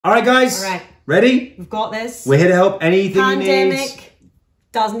All right, guys. All right. Ready? We've got this. We're here to help. Anything you need. Pandemic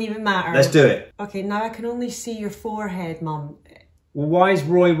doesn't even matter. Let's do it. Okay, now I can only see your forehead, Mum. Well, why is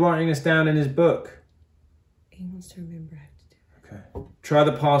Roy writing us down in his book? He wants to remember how to do it. Okay. Try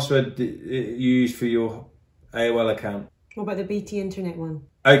the password that you used for your AOL account. What about the BT Internet one?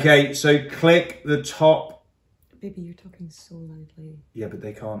 Okay, so click the top. Baby, you're talking so loudly. Yeah, but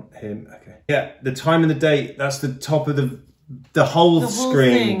they can't hear me. Okay. Yeah, the time and the date. That's the top of the whole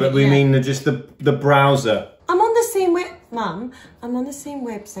screen, thing, but we mean just the browser. I'm on the same Mum, I'm on the same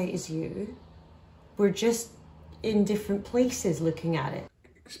website as you. We're just in different places looking at it.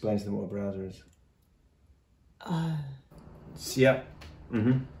 Explain to them what a browser is. Yeah.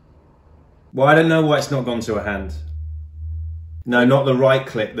 Well, I don't know why it's not gone to a hand. No, not the right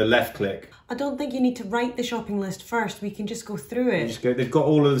click, the left click. I don't think you need to write the shopping list first. We can just go through it. Just go, they've got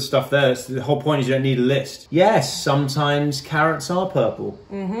all of the stuff there. So the whole point is you don't need a list. Yes, sometimes carrots are purple.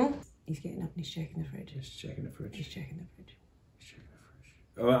 He's getting up and he's checking the fridge. Just checking the fridge. He's checking the fridge.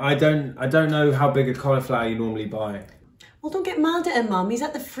 I don't know how big a cauliflower you normally buy. Well, don't get mad at him, Mum. He's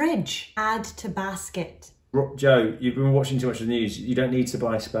at the fridge. Add to basket. Joe, you've been watching too much of the news. You don't need to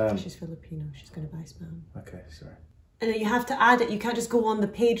buy spam. She's Filipino. She's going to buy spam. Okay, sorry. And you have to add it. You can't just go on the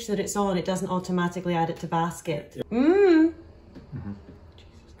page that it's on. It doesn't automatically add it to basket.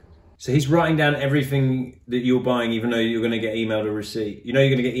 So he's writing down everything that you're buying, even though you're going to get emailed a receipt. You know you're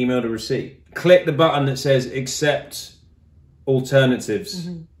going to get emailed a receipt. Click the button that says accept alternatives,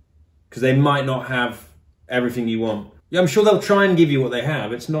 because they might not have everything you want. Yeah, I'm sure they'll try and give you what they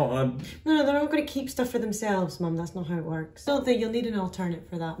have. It's not No, they're not going to keep stuff for themselves, Mum. That's not how it works. I don't think you'll need an alternate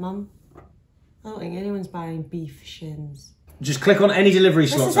for that, Mum. I don't think anyone's buying beef shins. Just click on any delivery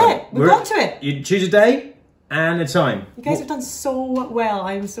slot. This is it. We've got to it. You choose a day and a time. You guys have done so well.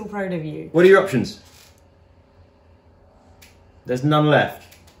 I'm so proud of you. What are your options? There's none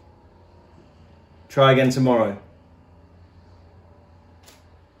left. Try again tomorrow.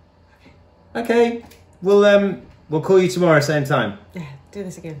 Okay. We'll call you tomorrow, same time. Yeah, do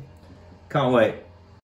this again. Can't wait.